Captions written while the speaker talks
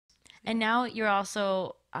And now you're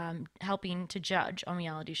also helping to judge on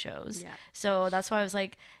reality shows. Yeah. So that's why I was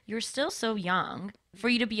like, you're still so young for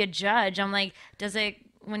you to be a judge. I'm like, does it,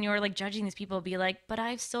 when you're like judging these people, be like, but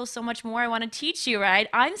I have still so much more I want to teach you, right?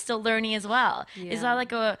 I'm still learning as well. Is that Yeah.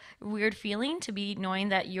 like a weird feeling to be knowing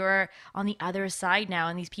that you're on the other side now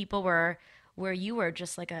and these people were where you were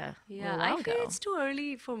just like a Yeah, little I while feel ago? it's too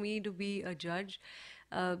early for me to be a judge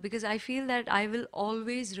because I feel that I will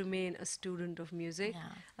always remain a student of music,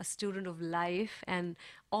 Yeah. a student of life, and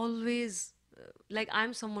always, like,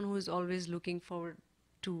 I'm someone who is always looking forward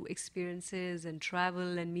to experiences and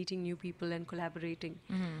travel and meeting new people and collaborating.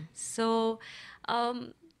 Mm-hmm. So,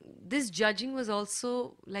 um, this judging was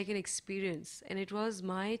also like an experience, and it was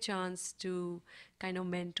my chance to kind of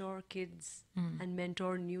mentor kids Mm-hmm. and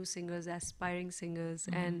mentor new singers, aspiring singers,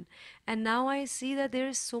 Mm-hmm. and now I see that there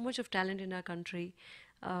is so much of talent in our country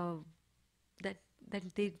uh, that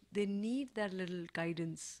they need that little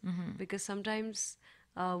guidance, Mm-hmm. because sometimes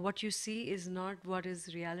what you see is not what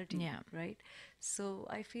is reality, Yeah. right? So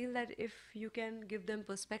I feel that if you can give them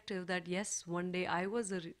perspective that yes, one day I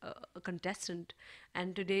was a contestant,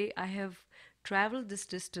 and today I have traveled this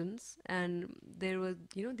distance, and there were,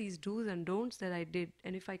 you know, these do's and don'ts that I did,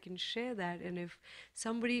 and if I can share that, and if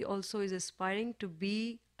somebody also is aspiring to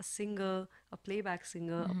be a singer, a playback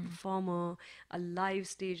singer, a Mm-hmm. performer, a live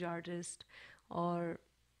stage artist, or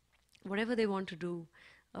whatever they want to do,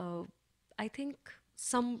 uh, I think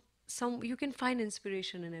some you can find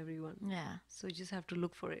inspiration in everyone. Yeah. So you just have to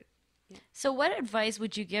look for it. Yeah. So, what advice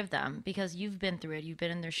would you give them? Because you've been through it, you've been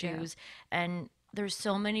in their Yeah. shoes, and there's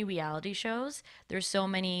so many reality shows, there's so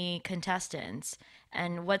many contestants.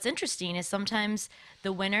 And what's interesting is sometimes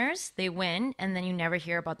the winners, they win and then you never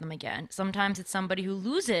hear about them again. Sometimes it's somebody who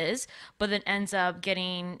loses, but then ends up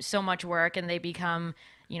getting so much work and they become,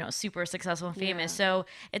 super successful and famous. Yeah. So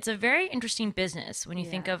it's a very interesting business when you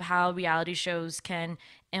think Yeah. of how reality shows can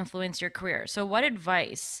influence your career. So, what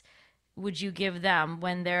advice would you give them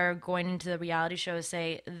when they're going into the reality show?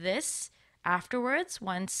 Say this afterwards,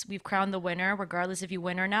 once we've crowned the winner, regardless if you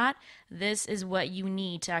win or not, this is what you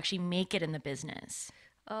need to actually make it in the business.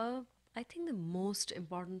 Uh, I think the most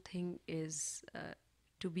important thing is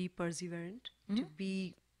to be perseverant,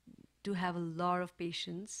 Mm-hmm. to have a lot of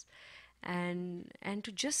patience, and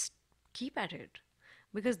to just keep at it,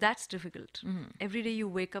 because that's difficult. Mm-hmm. Every day you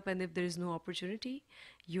wake up, and if there is no opportunity,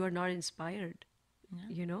 you are not inspired, Yeah.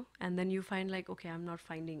 you know, and then you find like, okay, I'm not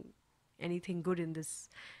finding anything good in this,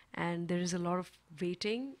 and there is a lot of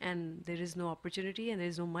waiting, and there is no opportunity, and there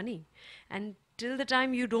is no money, and till the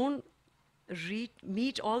time you don't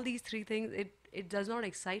meet all these three things, it does not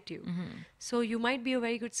excite you. Mm-hmm. So you might be a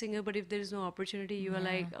very good singer, but if there is no opportunity, you are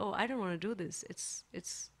Yeah. like, oh, I don't want to do this.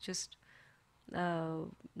 It's just uh,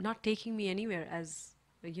 not taking me anywhere as,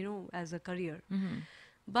 you know, as a career. Mm-hmm.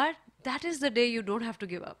 But that is the day you don't have to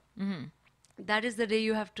give up. Mm-hmm. That is the day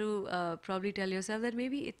you have to probably tell yourself that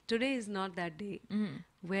maybe today is not that day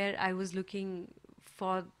Mm-hmm. where I was looking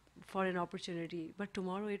for for an opportunity, but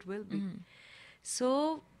tomorrow it will be. Mm-hmm.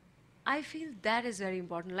 So I feel that is very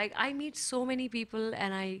important. Like, I meet so many people,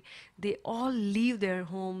 and they all leave their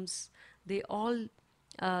homes. They all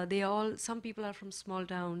some people are from small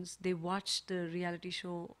towns. They watch the reality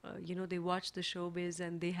show, you know, they watch the showbiz,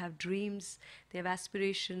 and they have dreams, they have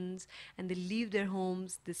aspirations, and they leave their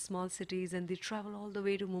homes, the small cities, and they travel all the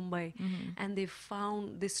way to Mumbai, Mm-hmm.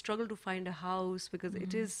 and they struggle to find a house because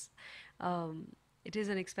Mm-hmm. um, it is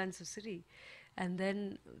an expensive city, and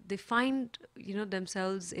then they find, you know,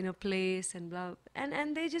 themselves in a place, and blah,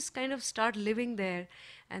 and they just kind of start living there,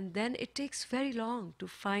 and then it takes very long to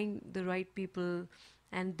find the right people,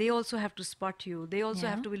 and they also have to spot you, they also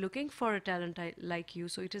have Yeah. to be looking for a talent like you,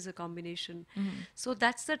 so it is a combination. Mm-hmm. So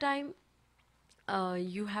that's the time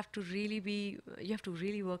you have to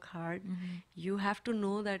really work hard. Mm-hmm. You have to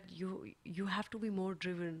know that you have to be more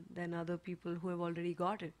driven than other people who have already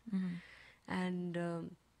got it, Mm-hmm. and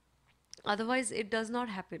otherwise it does not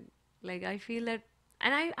happen. Like, I feel that,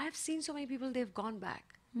 and I've seen so many people, they've gone back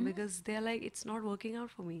because they're like, it's not working out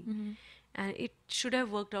for me, Mm-hmm. and it should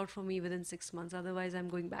have worked out for me within 6 months, otherwise I'm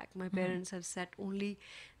going back. My Mm-hmm. parents have set only,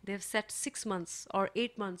 they've set 6 months or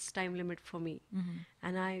 8 months time limit for me, Mm-hmm.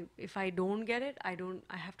 and if I don't get it, I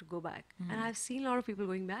have to go back, and Mm-hmm. I've seen a lot of people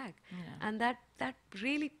going back, Yeah. and that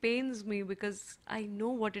really pains me, because I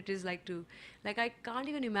know what it is like to, like, I can't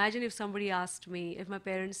even imagine if somebody asked me, if my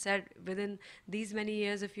parents said within these many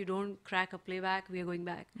years, if you don't crack a playback, we are going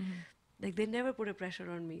back. Mm-hmm. Like, they never put a pressure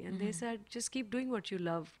on me, and they Mm-hmm. said, just keep doing what you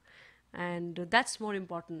love, and that's more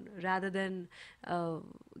important rather than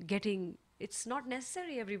getting, it's not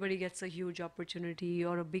necessary everybody gets a huge opportunity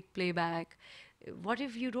or a big playback. What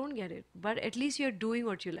if you don't get it? But at least you're doing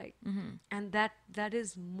what you like, and that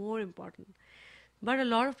is more important. But a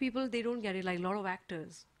lot of people, they don't get it. Like a lot of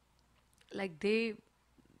actors, like they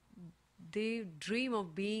dream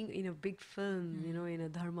of being in a big film, in a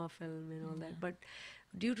dharma film and all that. But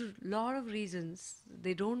due to a lot of reasons,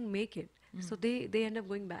 they don't make it. So they end up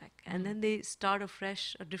going back, and then they start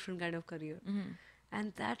afresh, a different kind of career.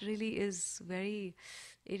 And that really is very,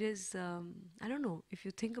 it is, I don't know, if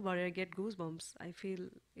you think about it, I get goosebumps. I feel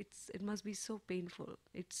it must be so painful.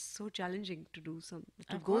 It's so challenging to do to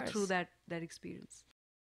Of go through course. that experience.